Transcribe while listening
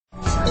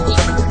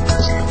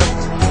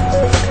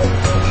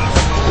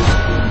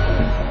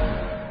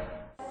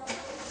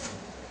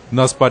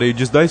Nas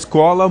paredes da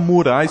escola,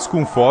 murais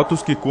com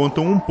fotos que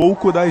contam um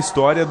pouco da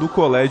história do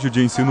Colégio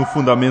de Ensino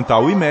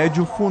Fundamental e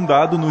Médio,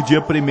 fundado no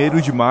dia 1º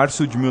de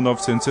março de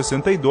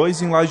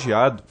 1962, em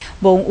Lajeado.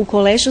 Bom, o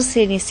Colégio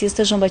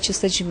Cenecista João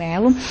Batista de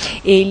Mello,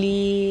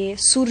 ele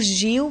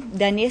surgiu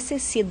da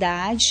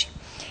necessidade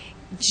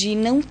de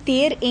não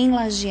ter em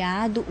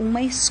Lajeado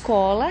uma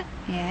escola,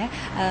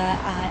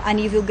 a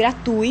nível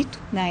gratuito,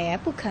 na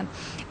época,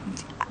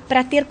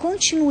 para ter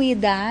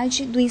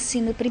continuidade do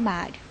ensino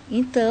primário.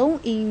 Então,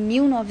 em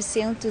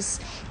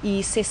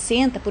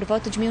 1960, por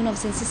volta de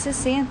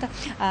 1960,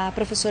 a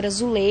professora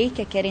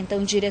Zuleika, que era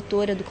então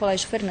diretora do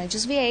Colégio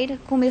Fernandes Vieira,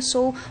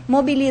 começou a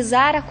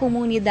mobilizar a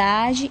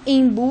comunidade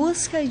em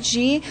busca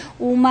de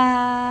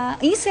uma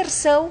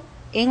inserção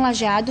em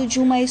Lajeado de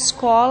uma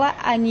escola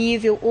a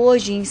nível,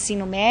 hoje,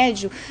 ensino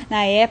médio,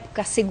 na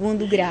época,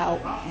 2º grau.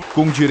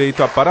 Com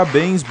direito a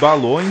parabéns,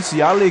 balões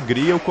e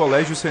alegria, o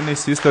Colégio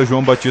Cenecista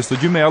João Batista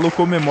de Mello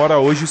comemora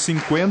hoje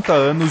 50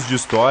 anos de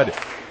história.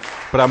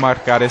 Para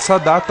marcar essa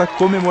data,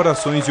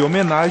 comemorações e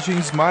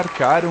homenagens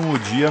marcaram o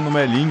dia no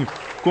Mellinho,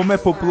 como é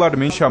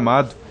popularmente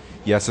chamado,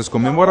 e essas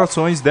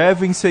comemorações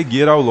devem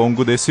seguir ao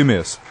longo desse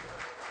mês.